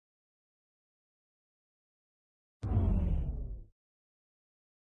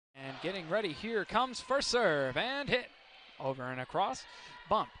getting ready. Here comes first serve and hit. Over and across.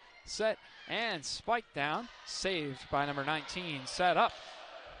 Bump, set, and spike down. Saved by number 19. Set up.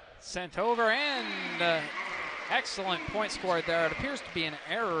 Sent over and excellent point scored there. It appears to be an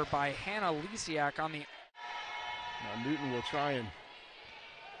error by Hannah Lisiak on the... Now Newton will try and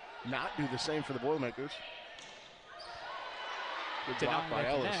not do the same for the Boilermakers. Good block by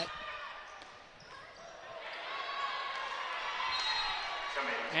Ellis.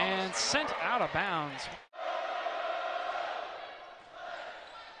 And sent out of bounds.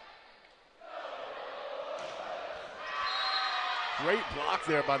 Great block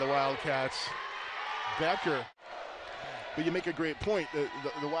there by the Wildcats. Becker. But you make a great point.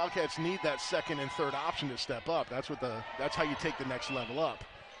 The Wildcats need that second and third option to step up. That's how you take the next level up.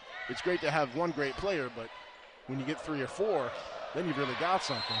 It's great to have one great player, but when you get 3 or 4, then you've really got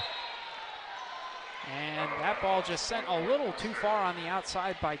something. And that ball just sent a little too far on the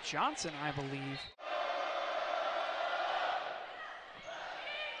outside by Johnson, I believe.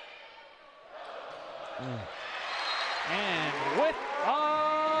 And with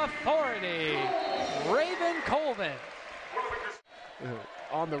authority, Raven Colvin.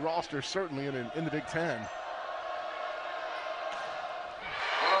 On the roster, certainly in the Big Ten.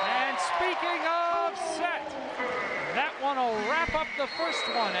 And speaking of set, that one will wrap up the first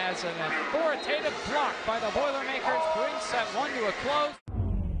one as an authoritative block by the Boilermakers brings set 1 to a close.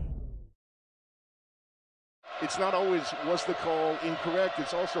 It's not always was the call incorrect,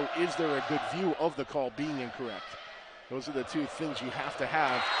 it's also is there a good view of the call being incorrect. Those are the two things you have to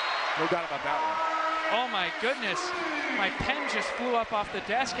have. No doubt about that one. Oh my goodness, my pen just flew up off the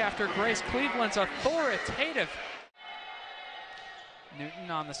desk after Grace Cleveland's authoritative.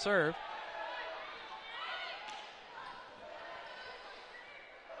 Newton on the serve.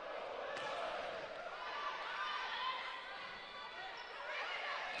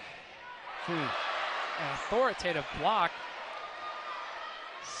 An authoritative block.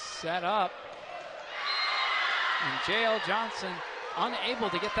 Set up. And J.L. Johnson unable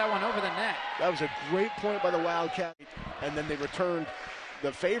to get that one over the net. That was a great point by the Wildcats, and then they returned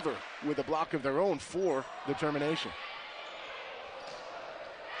the favor with a block of their own for the termination.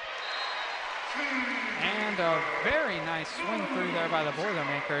 And a very nice swing through there by the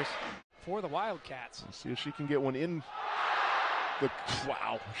Boilermakers for the Wildcats. Let's see if she can get one in.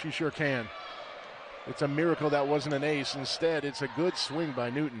 Wow, she sure can. It's a miracle that wasn't an ace. Instead, it's a good swing by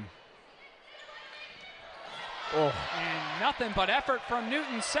Newton. Oh. And nothing but effort from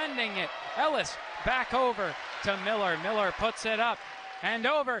Newton sending it. Ellis back over to Miller. Miller puts it up and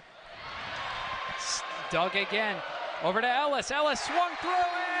over. Dug again. Over to Ellis. Ellis swung through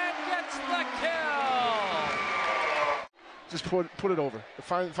and gets the kill. Just put it over.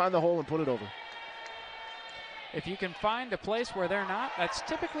 Find the hole and put it over. If you can find a place where they're not, that's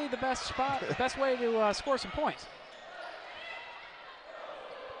typically the best spot, best way to score some points.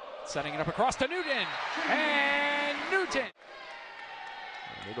 Setting it up across to Newton, and Newton.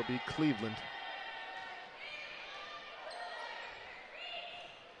 And it'll be Cleveland.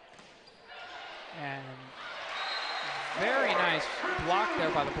 And very nice block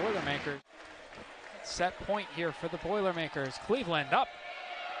there by the Boilermakers. Set point here for the Boilermakers. Cleveland up,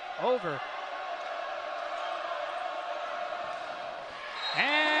 over.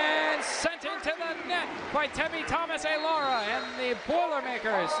 And sent into the net by Temi Thomas-Alara, and the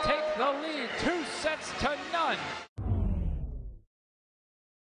Boilermakers take the lead 2-0.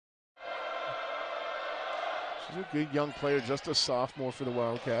 She's a good young player, just a sophomore for the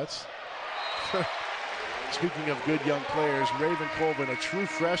Wildcats. Speaking of good young players, Raven Colvin, a true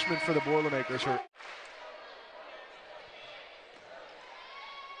freshman for the Boilermakers.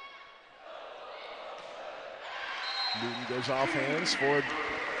 Newton goes off hands for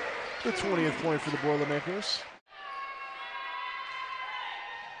the 20th point for the Boilermakers.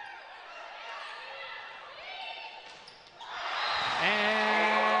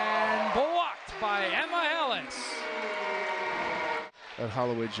 And blocked by Emma Ellis. At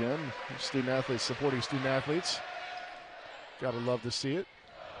Holloway Gym, student athletes supporting student athletes. Gotta love to see it.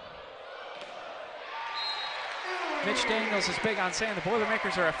 Mitch Daniels is big on saying the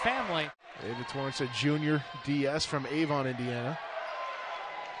Boilermakers are a family. David Torrance, a junior DS from Avon, Indiana.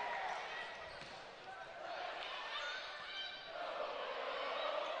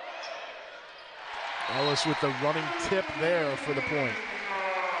 Ellis with the running tip there for the point.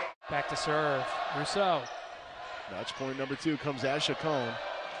 Back to serve, Rousseau. Match point number 2 comes as Chacon.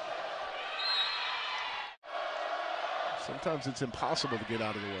 Sometimes it's impossible to get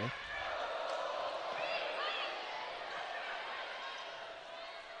out of the way.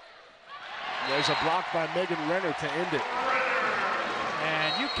 There's a block by Megan Renner to end it.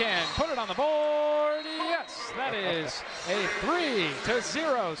 And you can put it on the board. Yes, that is a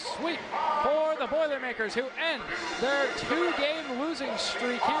 3-0 sweep for the Boilermakers, who end their 2-game losing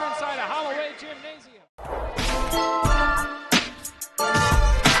streak here inside a Holloway Gymnasium.